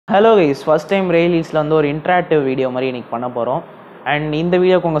Hello guys, first time release வந்து ஒரு interactive video மாதிரி இன்னைக்கு பண்ண போகிறோம். அண்ட் இந்த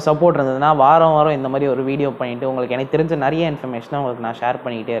வீடியோக்கு உங்கள் சப்போர்ட் இருந்ததுன்னா வாரம் இந்த மாதிரி ஒரு வீடியோ பண்ணிவிட்டு உங்களுக்கு எனக்கு தெரிஞ்ச நிறைய இன்ஃபர்மேஷனை உங்களுக்கு நான் ஷேர்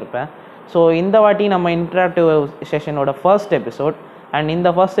பண்ணிக்கிட்டே இருப்பேன். ஸோ இந்த வாட்டி நம்ம இன்டராக்டிவ் செஷனோட ஃபர்ஸ்ட் எபிசோட். அண்ட்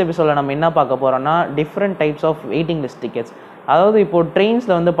இந்த ஃபர்ஸ்ட் எபிசோடில் நம்ம என்ன பார்க்க போகிறோம்னா different types of waiting list tickets. அதாவது இப்போது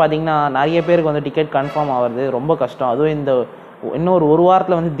ட்ரெயின்ஸில் வந்து பார்த்திங்கன்னா நிறைய பேருக்கு வந்து டிக்கெட் கன்ஃபார்ம் ஆகிறது ரொம்ப கஷ்டம். அதுவும் இந்த இன்னொரு ஒரு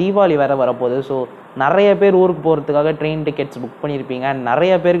வாரத்தில் வந்து தீபாவளி வேறு வரப்போகுது. ஸோ நிறைய பேர் ஊருக்கு போகிறதுக்காக ட்ரெயின் டிக்கெட்ஸ் புக் பண்ணியிருப்பீங்க. அண்ட்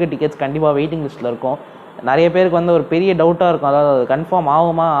நிறைய பேருக்கு டிக்கெட்ஸ் கண்டிப்பாக வெயிட்டிங் லிஸ்ட்டில் இருக்கும். நிறைய பேருக்கு வந்து ஒரு பெரிய டவுட்டாக இருக்கும், அதாவது அது கன்ஃபார்ம்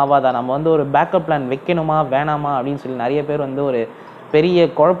ஆகுமா ஆகாதா, நம்ம வந்து ஒரு பேக்கப் பிளான் வைக்கணுமா வேணாமா அப்படின்னு சொல்லி நிறைய பேர் வந்து ஒரு பெரிய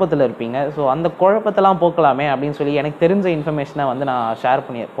குழப்பத்தில் இருப்பீங்க. ஸோ அந்த குழப்பத்தெல்லாம் போக்கலாமே அப்படின்னு சொல்லி எனக்கு தெரிஞ்ச இன்ஃபர்மேஷனை வந்து நான் ஷேர்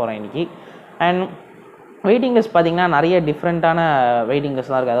பண்ணி போகிறேன் இன்றைக்கி. அண்ட் வெயிட்டிங் லிஸ்ட் பார்த்திங்கன்னா நிறைய டிஃப்ரெண்ட்டான வெயிட்டிங்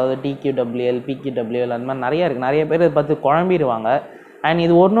லிஸ்ட்லாம் இருக்குது. அதாவது டிக்யூடபிள்யூஎல், பிக்யூடபிள்யூஎல் அந்த மாதிரி நிறையா இருக்குது. நிறைய பேர் இதை பார்த்து குழம்பிடுவாங்க. அண்ட்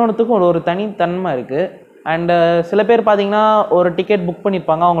இது ஒன்றுத்துக்கும் ஒரு தனித்தன்மை இருக்குது. அண்டு சில பேர் பார்த்திங்கன்னா ஒரு டிக்கெட் புக்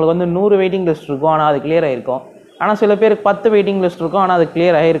பண்ணியிருப்பாங்க, அவங்களுக்கு வந்து 100 வெயிட்டிங் லிஸ்ட் இருக்கும், ஆனால் அது கிளியர் ஆகிருக்கும். ஆனால் சில பேருக்கு 10 வெயிட்டிங் லிஸ்ட் இருக்கும், ஆனால் அது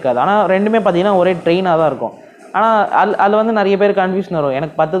கிளியர் ஆகிருக்காது. ஆனால் ரெண்டுமே பார்த்திங்கன்னா ஒரே ட்ரெயினாக தான் இருக்கும். ஆனால் அதில் வந்து நிறைய பேர் கன்ஃபியூஷன் வரும்.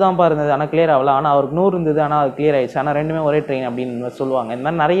 எனக்கு 10 தான்ப்பா இருந்தது ஆனால் கிளியர் ஆகல, ஆனால் அவருக்கு 100 இருந்தது ஆனால் அது கிளியர் ஆகிடுச்சு, ஆனால் ரெண்டுமே ஒரே ட்ரெயின் அப்படின்னு சொல்லுவாங்க. இந்த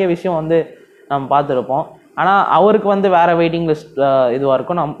மாதிரி நிறைய விஷயம் வந்து நம்ம பார்த்துருப்போம். ஆனால் அவருக்கு வந்து வேறு வெயிட்டிங் லிஸ்ட் இதுவாக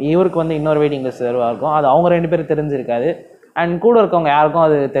இருக்கும், இவருக்கு வந்து இன்னொரு வெயிட்டிங் லிஸ்ட் இதுவாக இருக்கும். அது அவங்க ரெண்டு பேரும் தெரிஞ்சிருக்காது. அண்ட் கூட இருக்கவங்க யாருக்கும்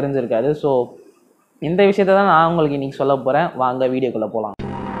அது தெரிஞ்சிருக்காது. ஸோ இந்த விஷயத்தை தான் நான் உங்களுக்கு இன்றைக்கி சொல்ல போகிறேன். வாங்க வீடியோக்குள்ளே போகலாம்.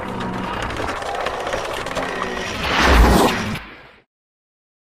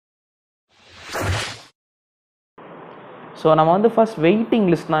 ஸோ நம்ம வந்து ஃபர்ஸ்ட் வெயிட்டிங்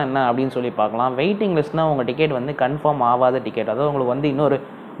லிஸ்ட்னால் என்ன அப்படின்னு சொல்லி பார்க்கலாம். வெயிட்டிங் லிஸ்ட்னால் உங்கள் டிக்கெட் வந்து கன்ஃபார்ம் ஆகாத டிக்கெட். அதாவது உங்களுக்கு வந்து இன்னொரு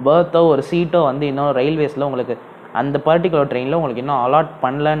பர்த்தோ ஒரு சீட்டோ வந்து இன்னொரு ரயில்வேஸில் உங்களுக்கு அந்த பர்டிகுலர் ட்ரெயினில் உங்களுக்கு இன்னும் அலாட்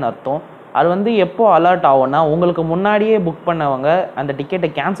பண்ணலன்னு அர்த்தம். அது வந்து எப்போ அலாட் ஆகும்னா, உங்களுக்கு முன்னாடியே புக் பண்ணவங்க அந்த டிக்கெட்டை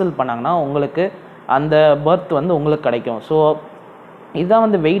கேன்சல் பண்ணாங்கன்னா உங்களுக்கு அந்த பர்த் வந்து உங்களுக்கு கிடைக்கும். ஸோ இதுதான்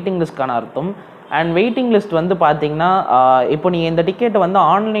வந்து வெயிட்டிங் லிஸ்ட்கான அர்த்தம். அண்ட் வெயிட்டிங் லிஸ்ட் வந்து பார்த்திங்கன்னா, இப்போ நீங்கள் இந்த டிக்கெட்டை வந்து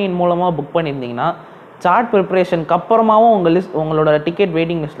ஆன்லைன் மூலமாக புக் பண்ணியிருந்தீங்கன்னா சார்ட் ப்ரிப்பரேஷனுக்கு அப்புறமாவும் உங்களோட டிக்கெட்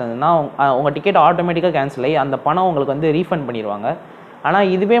வெயிட்டிங் லிஸ்ட்டில் இருந்ததுன்னா உங்கள் டிக்கெட் ஆட்டோமேட்டிக்காக கேன்சல் ஆகி அந்த பணம் உங்களுக்கு வந்து ரீஃபண்ட் பண்ணிடுவாங்க. ஆனால்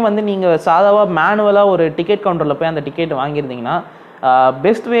இதுவே வந்து நீங்கள் சாதாவாக மேனுவலாக ஒரு டிக்கெட் கவுண்டரில் போய் அந்த டிக்கெட் வாங்கியிருந்தீங்கன்னா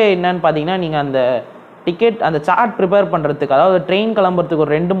பெஸ்ட் வே என்னன்னு பார்த்தீங்கன்னா, நீங்கள் அந்த டிக்கெட் அந்த சார்ட் ப்ரிப்பேர் பண்ணுறதுக்கு, அதாவது ட்ரெயின் கிளம்புறதுக்கு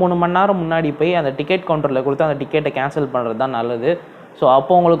ஒரு 2-3 மணி நேரம் முன்னாடி போய் அந்த டிக்கெட் கவுண்டரில் கொடுத்து அந்த டிக்கெட்டை கேன்சல் பண்ணுறது தான் நல்லது. ஸோ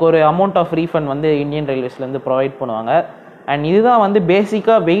அப்போ உங்களுக்கு ஒரு அமௌண்ட் ஆஃப் ரீஃபண்ட் வந்து இந்தியன் ரயில்வேஸ்லேருந்து ப்ரொவைட் பண்ணுவாங்க. அண்ட் இதுதான் வந்து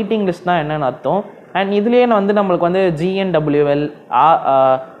பேசிக்காக வெயிட்டிங் லிஸ்ட்னால் என்னென்னு அர்த்தம். அண்ட் இதுலேயே வந்து நம்மளுக்கு வந்து gnwl,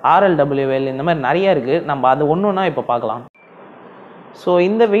 rlwl இந்த மாதிரி நிறையா இருக்குது. நம்ம அது ஒன்றுன்னா இப்போ பார்க்கலாம். ஸோ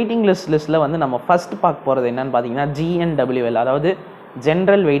இந்த வெயிட்டிங் லிஸ்ட்டில் வந்து நம்ம ஃபஸ்ட் பார்க்க போகிறது என்னென்னு பார்த்தீங்கன்னா gnwl, அதாவது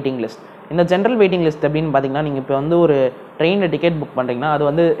ஜென்ரல் வெயிட்டிங் லிஸ்ட். இந்த ஜென்ரல் வெயிட்டிங் லிஸ்ட் அப்படின்னு பார்த்தீங்கன்னா, நீங்கள் இப்போ வந்து ஒரு ட்ரெயினில் டிக்கெட் புக் பண்ணுறீங்கன்னா, அது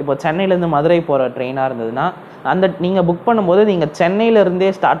வந்து இப்போ சென்னையிலேருந்து மதுரை போகிற ட்ரெயினாக இருந்ததுன்னா அந்த நீங்கள் புக் பண்ணும்போது நீங்கள் சென்னையிலேருந்தே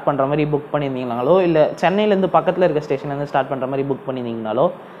ஸ்டார்ட் பண்ணுற மாதிரி புக் பண்ணியிருந்தீங்கனாலோ, இல்லை சென்னையிலேருந்து பக்கத்தில் இருக்க ஸ்டேஷன்லேருந்து ஸ்டார்ட் பண்ணுற மாதிரி புக் பண்ணியிருந்தீங்கனாலோ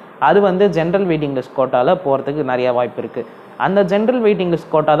அது வந்து ஜென்ரல் வெயிட்டிங் லிஸ்ட் கோட்டாவில் போகிறதுக்கு நிறையா வாய்ப்பு இருக்குது. அந்த ஜென்ரல் வெயிட்டிங்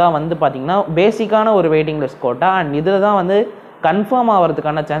லிஸ்ட் கோட்டா தான் வந்து பார்த்திங்கன்னா பேசிக்கான ஒரு வெயிட்டிங் லிஸ்ட் கோட்டா. அண்ட் இதில் தான் வந்து கன்ஃபார்ம்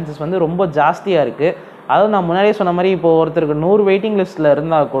ஆகிறதுக்கான சான்சஸ் வந்து ரொம்ப ஜாஸ்தியாக இருக்குது. அதாவது நான் முன்னாடியே சொன்ன மாதிரி இப்போ ஒருத்தருக்கு 100 வெயிட்டிங் லிஸ்ட்டில்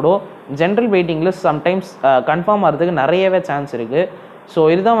இருந்தால் கூட general waiting list sometimes confirm ஆகிறதுக்கு நிறையவே சான்ஸ் இருக்குது. ஸோ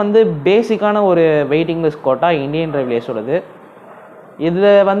இதுதான் வந்து பேசிக்கான ஒரு வெயிட்டிங் லிஸ்ட் கோட்டா இந்தியன் ரயில்வேஸோடது. இதில்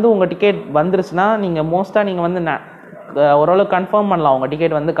வந்து உங்கள் டிக்கெட் வந்துருச்சுன்னா நீங்கள் மோஸ்ட்டாக நீங்கள் வந்து ஓரளவு கன்ஃபார்ம் பண்ணலாம், உங்கள்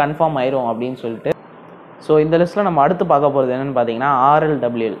டிக்கெட் வந்து கன்ஃபார்ம் ஆயிரும் அப்படின்னு சொல்லிட்டு. ஸோ இந்த லிஸ்ட்டில் நம்ம அடுத்து பார்க்க போகிறது என்னென்னு பார்த்தீங்கன்னா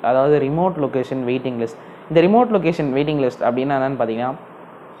rlwl, அதாவது ரிமோட் லொக்கேஷன் வெயிட்டிங் லிஸ்ட். இந்த ரிமோட் லொக்கேஷன் வெயிட்டிங் லிஸ்ட் அப்படின்னா என்னென்னு பார்த்தீங்கன்னா,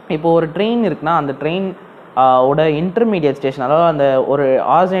 இப்போது ஒரு ட்ரெயின் இருக்குன்னா அந்த ட்ரெயின் ஓட இன்டர்மீடியட் ஸ்டேஷன், அதாவது அந்த ஒரு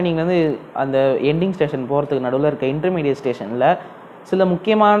ஆர்ஜனிங்லேருந்து அந்த எண்டிங் ஸ்டேஷன் போகிறதுக்கு நடுவில் இருக்க இன்டர்மீடியட் ஸ்டேஷனில் சில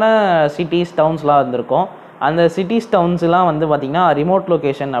முக்கியமான சிட்டிஸ் டவுன்ஸ்லாம் இருந்திருக்கும். அந்த சிட்டிஸ் டவுன்ஸ்லாம் வந்து பார்த்திங்கன்னா ரிமோட்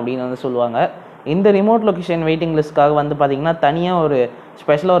லொக்கேஷன் அப்படின்னு வந்து சொல்லுவாங்க. இந்த ரிமோட் லொக்கேஷன் வெயிட்டிங் லிஸ்ட்காக வந்து பார்த்திங்கன்னா தனியாக ஒரு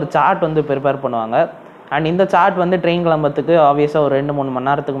ஸ்பெஷலாக ஒரு சார்ட் வந்து ப்ரிப்பேர் பண்ணுவாங்க. அண்ட் இந்த சார்ட் வந்து ட்ரெயின் கிளம்புறதுக்கு ஆப்வியஸாக ஒரு 2-3 மணி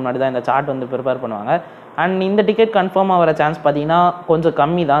நேரத்துக்கு முன்னாடி தான் இந்த சார்ட் வந்து ப்ரிப்பேர் பண்ணுவாங்க. அண்ட் இந்த டிக்கெட் கன்ஃபார்ம் ஆகிற சான்ஸ் பார்த்தீங்கன்னா கொஞ்சம்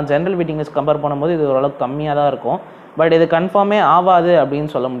கம்மி தான். ஜென்ரல் வெயிட்டிங் லிஸ்ட் கம்பேர் பண்ணும்போது இது ஓரளவுக்கு கம்மியாக தான் இருக்கும். பட் இது கன்ஃபார்மே ஆகாது அப்படின்னு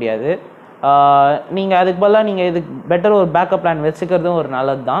சொல்ல முடியாது. நீங்கள் அதுக்கு பதிலாக நீங்கள் இதுக்கு பெட்டர் ஒரு பேக்கப் பிளான் வச்சுக்கிறதும் ஒரு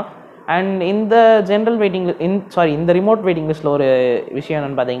நல்லது தான். அண்ட் இந்த ஜென்ரல் வெயிட்டிங் இந்த ரிமோட் வெயிட்டிங் லிஸ்ட்டில் ஒரு விஷயம்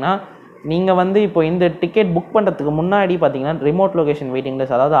என்னென்னு பார்த்தீங்கன்னா, நீங்கள் வந்து இப்போ இந்த டிக்கெட் புக் பண்ணுறதுக்கு முன்னாடி பார்த்தீங்கன்னா ரிமோட் லொக்கேஷன் வெயிட்டிங்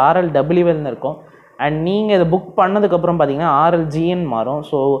லிஸ்ட், அதாவது rlwl இருக்கும். அண்ட் நீங்கள் இதை புக் பண்ணதுக்கப்புறம் பார்த்தீங்கன்னா rlgn மாறும்.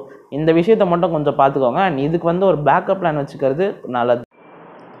 ஸோ இந்த விஷயத்தை மட்டும் கொஞ்சம் பார்த்துக்கோங்க. அண்ட் இதுக்கு வந்து ஒரு பேக்கப் பிளான் வச்சுக்கிறது நல்லது.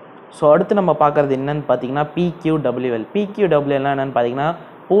 ஸோ அடுத்து நம்ம பார்க்குறது என்னென்னு பார்த்தீங்கன்னா PQWL என்னென்னு பார்த்தீங்கன்னா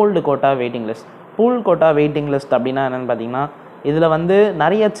pooled quota waiting list. Pool quota waiting list அப்படின்னா என்னென்னு பார்த்தீங்கன்னா, இதில் வந்து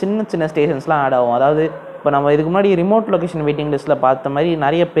நிறைய சின்ன சின்ன ஸ்டேஷன்ஸ்லாம் ஆட் ஆகும். அதாவது இப்போ நம்ம இதுக்கு முன்னாடி ரிமோட் லொக்கேஷன் வெயிட்டிங் லிஸ்ட்டில் பார்த்த மாதிரி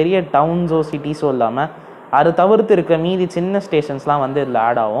நிறைய பெரிய டவுன்ஸோ சிட்டிஸோ இல்லாமல் அது தவிர்த்து இருக்க மீதி சின்ன ஸ்டேஷன்ஸ்லாம் வந்து இதில்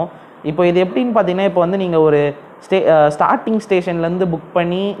ஆட் ஆகும். இப்போ இது எப்படின்னு பார்த்தீங்கன்னா, இப்போ வந்து நீங்கள் ஒரு ஸ்டார்டிங் ஸ்டேஷன்லேருந்து புக்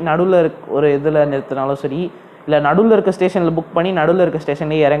பண்ணி நடுவில் ஒரு இதில் நிறுத்தினாலும் சரி, இல்லை நடுவில் இருக்க ஸ்டேஷனில் புக் பண்ணி நடுவில் இருக்க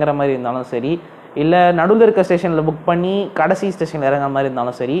ஸ்டேஷன்லேயே இறங்குற மாதிரி இருந்தாலும் சரி, இல்லை நடுவில் இருக்க ஸ்டேஷனில் புக் பண்ணி கடைசி ஸ்டேஷனில் இறங்குற மாதிரி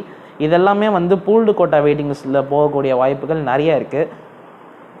இருந்தாலும் சரி, இதெல்லாமே வந்து பூல்டு கோட்டா வெயிட்டிங் லிஸ்ட்டில் போகக்கூடிய வாய்ப்புகள் நிறைய இருக்குது.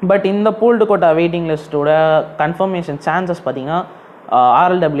 பட் இந்த pooled quota waiting லிஸ்ட்டோட confirmation chances பார்த்திங்கன்னா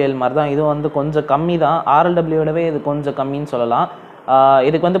RLWL மாதிரி தான். இது வந்து கொஞ்சம் கம்மி தான். RLWLவே இது கொஞ்சம் கம்மின்னு சொல்லலாம்.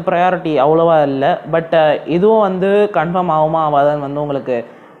 இதுக்கு வந்து ப்ரையாரிட்டி அவ்வளோவா இல்லை. பட் இதுவும் வந்து கன்ஃபார்ம் ஆகுமா ஆகாதான்னு வந்து உங்களுக்கு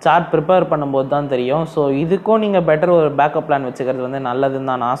சார்ட் ப்ரிப்பேர் பண்ணும்போது தான் தெரியும். ஸோ இதுக்கும் நீங்கள் பெட்டர் ஒரு பேக்கப் பிளான் வச்சுக்கிறது வந்து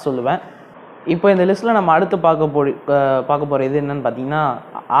நல்லதுன்னு தான் நான் சொல்லுவேன். இப்போ இந்த லிஸ்ட்டில் நம்ம அடுத்து பார்க்க போகிற இது என்னென்னு பார்த்தீங்கன்னா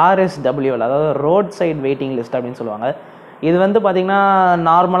RSWL, அதாவது ரோட் சைட் வெயிட்டிங் லிஸ்ட் அப்படின்னு சொல்லுவாங்க. இது வந்து பார்த்திங்கன்னா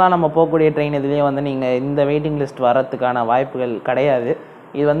நார்மலாக நம்ம போகக்கூடிய ட்ரெயின் இதுலேயே வந்து நீங்கள் இந்த வெயிட்டிங் லிஸ்ட் வரத்துக்கான வாய்ப்புகள் கிடையாது.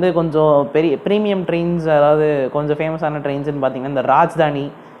 இது வந்து கொஞ்சம் பெரிய ப்ரீமியம் ட்ரெயின்ஸ், அதாவது கொஞ்சம் ஃபேமஸான ட்ரெயின்ஸ்னு பார்த்திங்கன்னா இந்த ராஜ்தானி,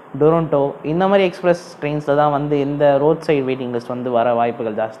 டொரண்டோ இந்த மாதிரி எக்ஸ்பிரஸ் ட்ரெயின்ஸில் தான் வந்து இந்த ரோட் சைட் வெயிட்டிங் லிஸ்ட் வந்து வர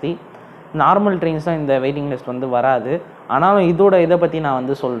வாய்ப்புகள் ஜாஸ்தி. நார்மல் ட்ரெயின்ஸ் தான் இந்த வெயிட்டிங் லிஸ்ட் வந்து வராது. ஆனாலும் இதோட இதை பற்றி நான்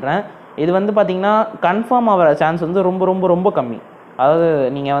வந்து சொல்கிறேன். இது வந்து பார்த்திங்கன்னா கன்ஃபார்ம் ஆகிற சான்ஸ் வந்து ரொம்ப ரொம்ப ரொம்ப கம்மி. அதாவது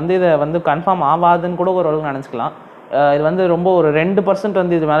நீங்கள் வந்து இதை வந்து கன்ஃபார்ம் ஆகாதுன்னு கூட ஓரளவுக்கு நினச்சிக்கலாம். இது வந்து ரொம்ப ஒரு 2%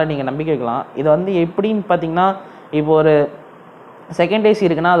 வந்து இது மேலே நீங்கள் நம்பிக்கை வைக்கலாம். இது வந்து எப்படின்னு பார்த்தீங்கன்னா, இப்போ ஒரு செகண்ட் ஏசி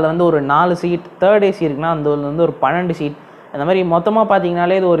இருக்குன்னா அதில் வந்து ஒரு 4 சீட், தேர்ட் ஏசி இருக்குன்னா அந்த வந்து ஒரு 12 சீட், அந்த மாதிரி மொத்தமாக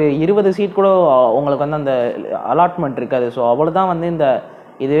பார்த்தீங்கனாலே இது ஒரு 20 சீட் கூட உங்களுக்கு வந்து அந்த அலாட்மெண்ட் இருக்காது. ஸோ அவ்வளோதான் வந்து இந்த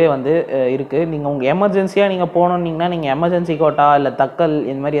இதுவே வந்து இருக்குது. நீங்கள் உங்கள் எமர்ஜென்சியாக நீங்கள் போகணுன்னீங்கன்னா நீங்கள் எமர்ஜென்சி கோட்டா இல்லை தக்கல்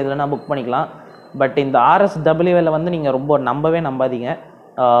இந்த மாதிரி எதுலனா புக் பண்ணிக்கலாம். பட் இந்த RSWL வந்து நீங்கள் ரொம்ப நம்பவே நம்பாதீங்க.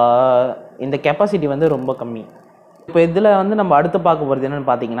 இந்த கெப்பாசிட்டி வந்து ரொம்ப கம்மி. இப்போ இதில் வந்து நம்ம அடுத்து பார்க்க போகிறது என்னென்னு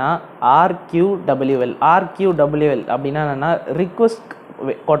பார்த்தீங்கன்னா RQWL. RQWL அப்படின்னா என்னென்னா request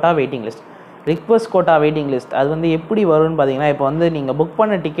quota waiting list. Request quota waiting list அது வந்து எப்படி வரும்னு பார்த்தீங்கன்னா, இப்போ வந்து நீங்கள் புக்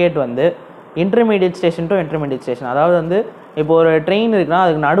பண்ண டிக்கெட் வந்து intermediate station to intermediate station, அதாவது வந்து இப்போ ஒரு ட்ரெயின் இருக்குன்னா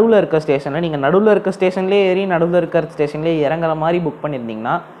அதுக்கு நடுவில் இருக்க ஸ்டேஷனில் நீங்கள் நடுவில் இருக்க ஸ்டேஷன்லேயே ஏறி நடுவில் இருக்கிற ஸ்டேஷன்லேயே இறங்குற மாதிரி புக்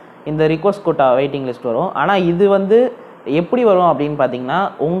பண்ணியிருந்தீங்கன்னா இந்த ரிக்வெஸ்ட் கோட்டா வெயிட்டிங் லிஸ்ட் வரும். ஆனால் இது வந்து எப்படி வரும் அப்படின்னு பார்த்தீங்கன்னா,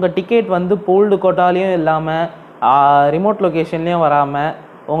 உங்கள் டிக்கெட் வந்து பூல்டு கோட்டாலையும் இல்லாமல் ரிமோட் லொக்கேஷன்லேயும் வராமல்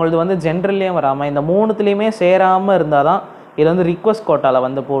உங்களது வந்து ஜென்ரல்லையும் வராமல் இந்த 3த்துலேயுமே சேராமல் இருந்தால் தான் இது வந்து ரிக்வெஸ்ட் கோட்டாவில்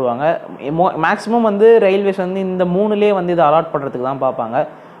வந்து போடுவாங்க. மேக்ஸிமம் வந்து ரயில்வேஸ் வந்து இந்த 3லேயே வந்து இதை அலாட் பண்ணுறதுக்கு தான் பார்ப்பாங்க.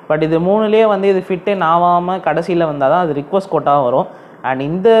 பட் இது 3லேயே வந்து இது ஃபிட்டே ஆகாமல் கடைசியில் வந்தால் தான் அது ரிக்வெஸ்ட் கோட்டாக வரும். அண்ட்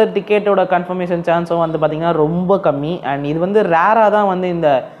இந்த டிக்கெட்டோட கன்ஃபர்மேஷன் சான்ஸும் வந்து பார்த்திங்கன்னா ரொம்ப கம்மி. அண்ட் இது வந்து ரேராக தான் வந்து இந்த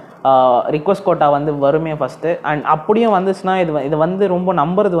ரிக்வெஸ்ட் கோட்டா வந்து வருமே ஃபஸ்ட்டு. அண்ட் அப்படியும் வந்துச்சுன்னா இது வந்து ரொம்ப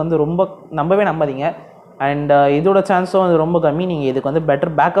நம்புறது வந்து ரொம்ப நம்பவே நம்பாதீங்க. அண்ட் இதோட சான்ஸும் வந்து ரொம்ப கம்மி. நீங்கள் இதுக்கு வந்து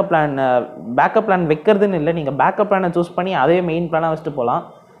பெட்டர் பேக்கப் பிளான் வைக்கிறதுன்னு இல்லை, நீங்கள் பேக்கப் பிளானை சூஸ் பண்ணி அதே மெயின் பிளானாக வச்சுட்டு போகலாம்.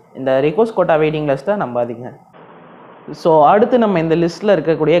 இந்த ரிக்வெஸ்ட் கோட்டா வெயிட்டிங் லிஸ்ட்டை நம்பாதீங்க. ஸோ அடுத்து நம்ம இந்த லிஸ்ட்டில்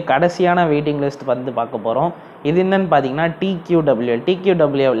இருக்கக்கூடிய கடைசியான வெயிட்டிங் லிஸ்ட் வந்து பார்க்க போகிறோம். இது என்னென்னு பார்த்தீங்கன்னா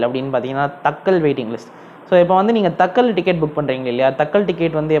TQWL அப்படின்னு பார்த்தீங்கன்னா தக்கல் வெயிட்டிங் லிஸ்ட். ஸோ இப்போ வந்து நீங்கள் தக்கல் டிக்கெட் புக் பண்ணுறீங்க இல்லையா, தக்கல்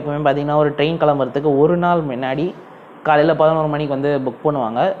டிக்கெட் வந்து எப்போவுமே பார்த்தீங்கன்னா ஒரு ட்ரெயின் கிளம்புறதுக்கு ஒரு நாள் முன்னாடி காலையில் 11 மணிக்கு வந்து புக்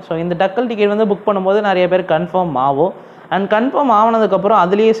பண்ணுவாங்க. ஸோ இந்த தக்கல் டிக்கெட் வந்து புக் பண்ணும்போது நிறைய பேர் கன்ஃபார்ம் ஆகும். அண்ட் கன்ஃபார்ம் ஆனதுக்கப்புறம்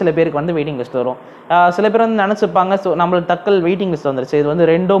அதுலேயே சில பேருக்கு வந்து வெயிட்டிங் லிஸ்ட் வரும். சில பேர் வந்து நினச்சிப்பாங்க, ஸோ நம்மளுக்கு தக்கல் வெயிட்டிங் லிஸ்ட் வந்துருச்சு, இது வந்து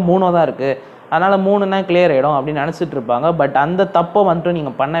 2ஓ 3ஓ தான் இருக்குது, அதனால் 3னா கிளியர் ஆகிடும் அப்படின்னு நினச்சிட்டு இருப்பாங்க. பட் அந்த தப்பை வந்துட்டு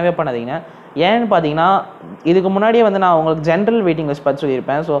நீங்கள் பண்ணவே பண்ணாதீங்க. ஏன்னு பார்த்தீங்கன்னா, இதுக்கு முன்னாடியே வந்து நான் உங்களுக்கு ஜென்ரல் வெயிட்டிங் லிஸ்ட் பற்றி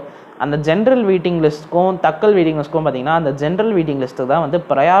சொல்லியிருப்பேன். ஸோ அந்த ஜென்ரல் வெயிட்டிங் லிஸ்ட்டுக்கும் தக்கல் வெயிட்டிங் லிஸ்ட்டுக்கும் பார்த்தீங்கன்னா அந்த ஜென்ரல் வெயிட்டிங் லிஸ்ட்டுக்கு தான் வந்து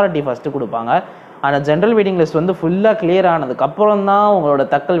ப்ரையாரிட்டி ஃபஸ்ட்டு கொடுப்பாங்க. அந்த ஜென்ரல் வெயிட்டிங் லிஸ்ட் வந்து ஃபுல்லாக கிளியர் ஆனதுக்கப்புறம் தான் உங்களோட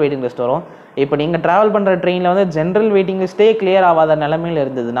தக்கல் வெயிட்டிங் லிஸ்ட் வரும். இப்போ நீங்கள் ட்ராவல் பண்ணுற ட்ரெயினில் வந்து ஜென்ரல் வெயிட்டிங் லிஸ்ட்டே கிளியர் ஆகாத நிலமையில்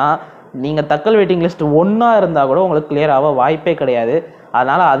இருந்ததுன்னா நீங்கள் தக்கல் வெயிட்டிங் லிஸ்ட் ஒன்றா இருந்தால் கூட உங்களுக்கு கிளியர் ஆக வாய்ப்பே கிடையாது.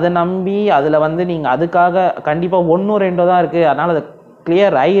 அதனால் அதை நம்பி அதில் வந்து நீங்கள் அதுக்காக கண்டிப்பாக 1 2 தான் இருக்குது, அதனால் அது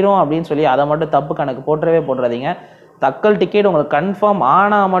கிளியர் ஆயிரும் அப்படின்னு சொல்லி அதை மட்டும் தப்பு கணக்கு போட்டுறாதீங்க. தக்கல் டிக்கெட் உங்களுக்கு கன்ஃபார்ம்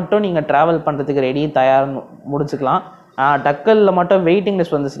ஆனால் மட்டும் நீங்கள் ட்ராவல் பண்ணுறதுக்கு ரெடி தயார்னு முடிச்சுக்கலாம். டக்கலில் மட்டும் வெயிட்டிங்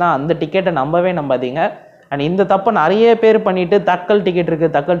லிஸ்ட் வந்துச்சுன்னா அந்த டிக்கெட்டை நம்பவே நம்பாதீங்க. அண்ட் இந்த தப்பை நிறைய பேர் பண்ணிவிட்டு தக்கல் டிக்கெட்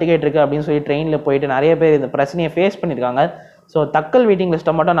இருக்குது அப்படின்னு சொல்லி ட்ரெயினில் போயிட்டு நிறைய பேர் இந்த பிரச்சனையை ஃபேஸ் பண்ணியிருக்காங்க. ஸோ தக்கல் வெயிட்டிங்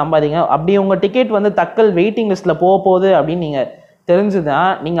லிஸ்ட்டை மட்டும் நம்பாதீங்க. அப்படி உங்கள் டிக்கெட் வந்து தக்கல் வெயிட்டிங் லிஸ்ட்டில் போகுது அப்படின்னு நீங்கள் தெரிஞ்சுதான்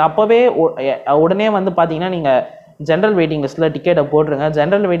நீங்கள் அப்போவே உடனே வந்து பார்த்தீங்கன்னா நீங்கள் ஜென்ரல் வெயிட்டிங் லிஸ்ட்டில் டிக்கெட்டை போட்டுருங்க.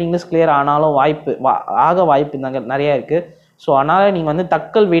 ஜென்ரல் வெயிட்டிங் லிஸ்ட் கிளியர் ஆனாலும் வாய்ப்பு நிறையா இருக்குது. ஸோ அதனால் நீங்கள் வந்து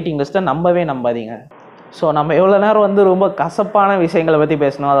தக்கல் வெயிட்டிங் லிஸ்ட்டை நம்பவே நம்பாதீங்க. ஸோ நம்ம எவ்வளோ நேரம் வந்து ரொம்ப கசப்பான விஷயங்களை பற்றி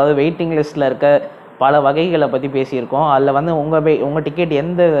பேசணும், அதாவது வெயிட்டிங் லிஸ்ட்டில் இருக்க பல வகைகளை பற்றி பேசியிருக்கோம். அதில் வந்து உங்கள் டிக்கெட்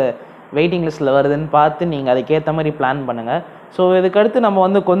எந்த வெயிட்டிங் லிஸ்ட்டில் வருதுன்னு பார்த்து நீங்கள் அதுக்கேற்ற மாதிரி பிளான் பண்ணுங்கள். ஸோ இதுக்கடுத்து நம்ம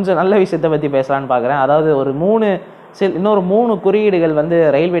வந்து கொஞ்சம் நல்ல விஷயத்தை பற்றி பேசலான்னு பார்க்குறேன். அதாவது ஒரு இன்னொரு 3 குறியீடுகள் வந்து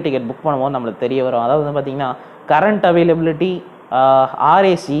ரயில்வே டிக்கெட் புக் பண்ணும்போது நம்மளுக்கு தெரிய வரும். அதாவது வந்து பார்த்திங்கன்னா கரண்ட் அவைலபிலிட்டி,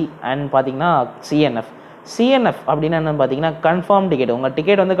 ஆர்ஏசி அண்ட் பார்த்திங்கன்னா சிஎன்எஃப் அப்படின்னா என்னென்னு பார்த்தீங்கன்னா கன்ஃபார்ம் டிக்கெட். உங்கள்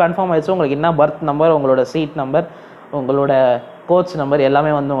டிக்கெட் வந்து கன்ஃபார்ம் ஆகிடுச்சு, உங்களுக்கு என்ன பர்த் நம்பர், உங்களோட சீட் நம்பர், உங்களோட கோச் நம்பர்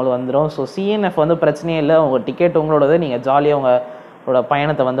எல்லாமே வந்து உங்களுக்கு வந்துடும். ஸோ சிஎன்எஃப் வந்து பிரச்சனையே இல்லை, உங்கள் டிக்கெட் உங்களோடது, நீங்கள் ஜாலியாக உங்களோட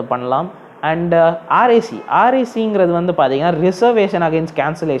பயணத்தை வந்து பண்ணலாம். அண்ட் ஆர்ஏசிங்கிறது வந்து பார்த்தீங்கன்னா ரிசர்வேஷன் அகைன்ஸ்ட்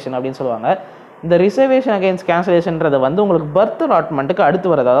கேன்சலேஷன் அப்படின்னு சொல்லுவாங்க. இந்த ரிசர்வேஷன் அகைன்ஸ்ட் கேன்சலேஷன்றது வந்து உங்களுக்கு பர்த் அலாட்மெண்ட்டுக்கு அடுத்து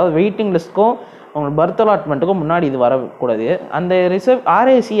வர்றது. அதாவது வெயிட்டிங் லிஸ்ட்க்கும் உங்களுக்கு பர்த் அலாட்மெண்ட்டுக்கும் முன்னாடி இது வரக்கூடாது. அந்த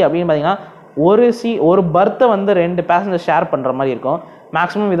ஆர்ஏசி அப்படின்னு பார்த்தீங்கன்னா ஒரு பர்த்தை வந்து 2 பேசஞ்சர் ஷேர் பண்ணுற மாதிரி இருக்கும்.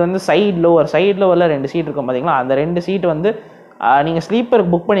 மேக்ஸிமம் இது வந்து சைட் லோவரில் 2 சீட் இருக்கும் பார்த்தீங்களா, அந்த 2 சீட்டு வந்து நீங்கள்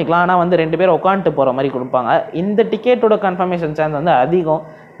ஸ்லீப்பருக்கு புக் பண்ணிக்கலாம். ஆனால் வந்து 2 பேர் உட்காந்துட்டு போகிற மாதிரி கொடுப்பாங்க. இந்த டிக்கெட்டோட கன்ஃபர்மேஷன் சான்ஸ் வந்து அதிகம்.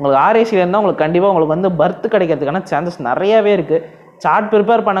 உங்களுக்கு ஆர்ஏசியில் இருந்தால் உங்களுக்கு கண்டிப்பாக உங்களுக்கு வந்து பர்த் கிடைக்கிறதுக்கான சான்சஸ் நிறையாவே இருக்குது. சார்ட்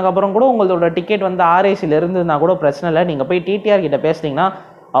ப்ரிப்பேர் பண்ணக்கப்புறம் கூட உங்களோட டிக்கெட் வந்து ஆர்ஏசியில் இருந்ததுன்னா கூட பிரச்சனை இல்லை. நீங்கள் போய் டிடிஆர் கிட்ட பேசுனீங்கன்னா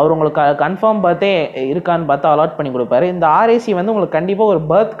அவர் உங்களுக்கு கன்ஃபார்ம் பர்த்தே இருக்கான்னு பார்த்து அலாட் பண்ணி கொடுப்பாரு. இந்த ஆர்ஏசி வந்து உங்களுக்கு கண்டிப்பாக ஒரு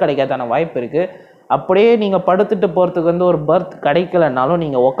பர்த் கிடைக்கிறதான வாய்ப்பு இருக்குது. அப்படியே நீங்கள் படுத்துட்டு போகிறதுக்கு வந்து ஒரு பர்த் கிடைக்கலனாலும்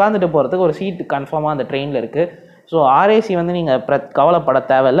நீங்கள் உட்காந்துட்டு போகிறதுக்கு ஒரு சீட்டு கன்ஃபார்மாக அந்த ட்ரெயினில் இருக்குது. ஸோ ஆர்ஏசி வந்து நீங்கள் கவலைப்பட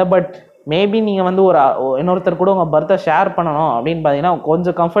தேவையில்லை. பட் மேபி நீங்கள் வந்து இன்னொருத்தர் கூட உங்கள் பர்த்தை ஷேர் பண்ணணும் அப்படின்னு பார்த்தீங்கன்னா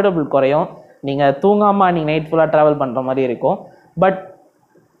கொஞ்சம் கம்ஃபர்டபுள் குறையும். நீங்கள் தூங்காமல் நீங்கள் நைட் ஃபுல்லாக ட்ராவல் பண்ணுற மாதிரி இருக்கும். பட்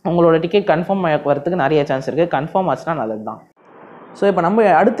உங்களோட டிக்கெட் கன்ஃபார்ம் வரதுக்கு நிறைய சான்ஸ் இருக்குது. கன்ஃபார்ம் ஆச்சுன்னா நல்லது தான். ஸோ இப்போ நம்ம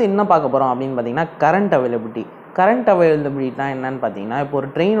அடுத்து என்ன பார்க்க போகிறோம் அப்படின்னு பார்த்தீங்கன்னா கரண்ட் அவைலபிலிட்டினா என்னன்னு பார்த்தீங்கன்னா, இப்போ ஒரு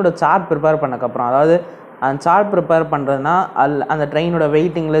ட்ரெயினோட சார்ட் ப்ரிப்பேர் பண்ணக்கப்புறம், அதாவது அந்த சார்ட் ப்ரிப்பேர் பண்ணுறதுனா அந்த ட்ரெயினோட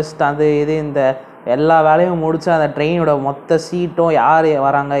வெயிட்டிங் லிஸ்ட் இந்த எல்லா வேலையும் முடிச்சு அந்த ட்ரெயினோட மொத்த சீட்டும் யார்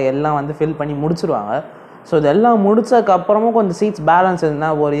வராங்க எல்லாம் வந்து ஃபில் பண்ணி முடிச்சுருவாங்க. ஸோ இதெல்லாம் முடிச்சதுக்கப்புறமும் கொஞ்சம் சீட்ஸ் பேலன்ஸ்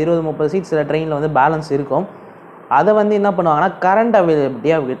இருந்தால் ஒரு 20-30 சீட்ஸ் சில ட்ரெயினில் வந்து பேலன்ஸ் இருக்கும். அதை வந்து என்ன பண்ணுவாங்கன்னா கரண்ட்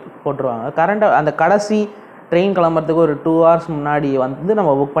அவைலபிலிட்டியாக போட்டுருவாங்க. அந்த கடைசி ட்ரெயின் கிளம்புறதுக்கு ஒரு 2 hours முன்னாடி வந்து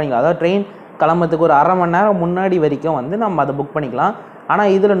நம்ம புக் பண்ணிக்கலாம். அதாவது ட்ரெயின் கிளம்புறதுக்கு ஒரு அரை மணி நேரம் முன்னாடி வரைக்கும் வந்து நம்ம அதை புக் பண்ணிக்கலாம்.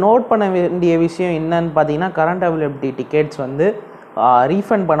 ஆனால் இதில் நோட் பண்ண வேண்டிய விஷயம் என்னன்னு பார்த்தீங்கன்னா, கரண்ட் அவைலபிலிட்டி டிக்கெட்ஸ் வந்து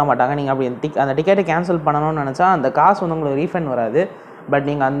ரீஃபண்ட் பண்ண மாட்டாங்க. நீங்கள் அப்படி அந்த டிக்கெட்டை கேன்சல் பண்ணணும்னு நினச்சா அந்த காசு வந்து உங்களுக்கு ரீஃபண்ட் வராது. பட்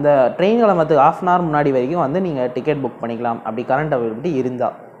நீங்கள் அந்த ட்ரெயின் கிளம்புறதுக்கு 1/2 hour முன்னாடி வரைக்கும் வந்து நீங்கள் டிக்கெட் புக் பண்ணிக்கலாம், அப்படி கரண்ட் அவைலபிலிட்டி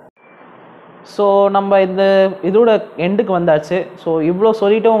இருந்தால். ஸோ நம்ம இதோட எண்டுக்கு வந்தாச்சு. ஸோ இவ்வளோ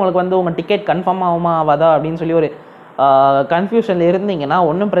சொல்லிவிட்டு உங்களுக்கு வந்து உங்கள் டிக்கெட் கன்ஃபார்ம் ஆகுமா ஆகாதா அப்படின்னு சொல்லி ஒரு கன்ஃபியூஷனில் இருந்தீங்கன்னா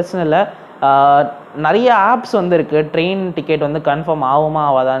ஒன்றும் பிரச்சனை இல்லை. நிறைய ஆப்ஸ் வந்து இருக்குது ட்ரெயின் டிக்கெட் வந்து கன்ஃபார்ம் ஆகுமா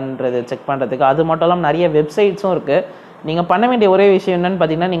ஆகாதான்றது செக் பண்ணுறதுக்கு. அது மட்டும் இல்லாமல் நிறைய வெப்சைட்ஸும் இருக்குது. நீங்கள் பண்ண வேண்டிய ஒரே விஷயம் என்னென்னு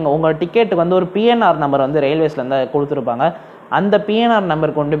பார்த்தீங்கன்னா, நீங்கள் உங்கள் டிக்கெட்டுக்கு வந்து ஒரு பிஎன்ஆர் நம்பர் வந்து ரயில்வேஸ்லேருந்து கொடுத்துருப்பாங்க. அந்த பிஎன்ஆர்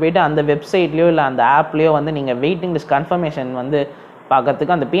நம்பர் கொண்டு போய்ட்டு அந்த வெப்சைட்லேயோ இல்லை அந்த ஆப்லேயோ வந்து நீங்கள் வெயிட்டிங் லிஸ்ட் கன்ஃபர்மேஷன் வந்து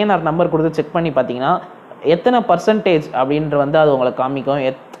பார்க்கறதுக்கு அந்த பிஎன்ஆர் நம்பர் கொடுத்து செக் பண்ணி பார்த்தீங்கன்னா எத்தனை பர்சன்டேஜ் அப்படின்ற வந்து அது உங்களுக்கு காமிக்கும்.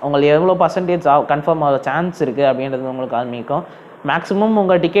 உங்களுக்கு எவ்வளோ பர்சன்டேஜ் கன்ஃபார்ம் ஆக சான்ஸ் இருக்குது அப்படின்றது உங்களுக்கு காமிக்கும். மேக்ஸிமம்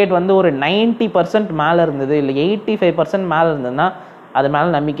உங்கள் டிக்கெட் வந்து ஒரு 90% மேலே இருந்தது, இல்லை 85% மேலே இருந்ததுன்னா அது மேலே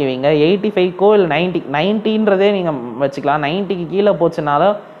நம்பிக்கை வைங்க. 85க்கோ இல்லை 90ன்றதே நீங்கள் வச்சுக்கலாம். 90க்கு கீழே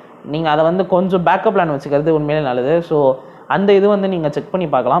போச்சுனாலும் நீங்கள் அதை வந்து கொஞ்சம் பேக்கப் பிளான் வச்சுக்கிறது உண்மையிலே நல்லது. ஸோ அந்த இது வந்து நீங்கள் செக் பண்ணி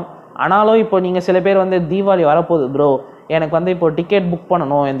பார்க்கலாம். ஆனாலும் இப்போ நீங்கள் சில பேர் வந்து தீபாவளி வரப்போகுது ப்ரோ, எனக்கு வந்து இப்போ டிக்கெட் புக்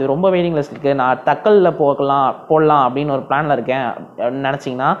பண்ணணும், இது ரொம்ப வெயிட்டிங் லிஸ்ட் இருக்குது, நான் தக்கலில் போடலாம் அப்படின்னு ஒரு பிளானில் இருக்கேன்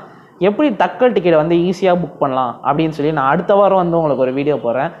நினச்சிங்கன்னா, எப்படி தக்கல் டிக்கெட்டை வந்து ஈஸியாக புக் பண்ணலாம் அப்படின்னு சொல்லி நான் அடுத்த வாரம் வந்து உங்களுக்கு ஒரு வீடியோ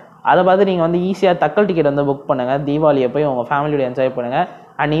போடுறேன். அதை பார்த்து நீங்கள் வந்து ஈஸியாக தக்கல் டிக்கெட் வந்து புக் பண்ணுங்கள். தீபாவளியை போய் உங்கள் ஃபேமிலியோட என்ஜாய் பண்ணுங்கள்.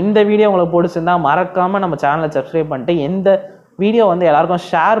 அண்ட் இந்த வீடியோ உங்களுக்கு பிடிச்சிருந்தா மறக்காமல் நம்ம சேனலை சப்ஸ்கிரைப் பண்ணிட்டு இந்த வீடியோ வந்து எல்லாருக்கும்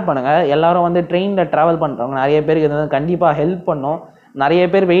ஷேர் பண்ணுங்கள். எல்லோரும் வந்து ட்ரெயினில் ட்ராவல் பண்ணுறவங்க நிறைய பேருக்கு இது வந்து கண்டிப்பாக ஹெல்ப் பண்ணும். நிறைய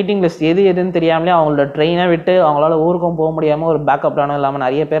பேர் வெயிட்டிங் லிஸ்ட் எதுன்னு தெரியாமலே அவங்களோட ட்ரெயினை விட்டு அவங்களால ஊருக்கும் போக முடியாமல் ஒரு பேக்கப் பிளானும் இல்லாமல்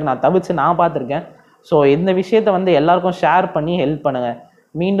நிறைய பேர் நான் பார்த்துருக்கேன். ஸோ இந்த விஷயத்தை வந்து எல்லாருக்கும் ஷேர் பண்ணி ஹெல்ப் பண்ணுங்கள்.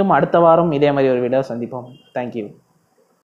 மீண்டும் அடுத்த வாரம் இதே மாதிரி ஒரு வீடியோ சந்திப்போம். தேங்க்யூ.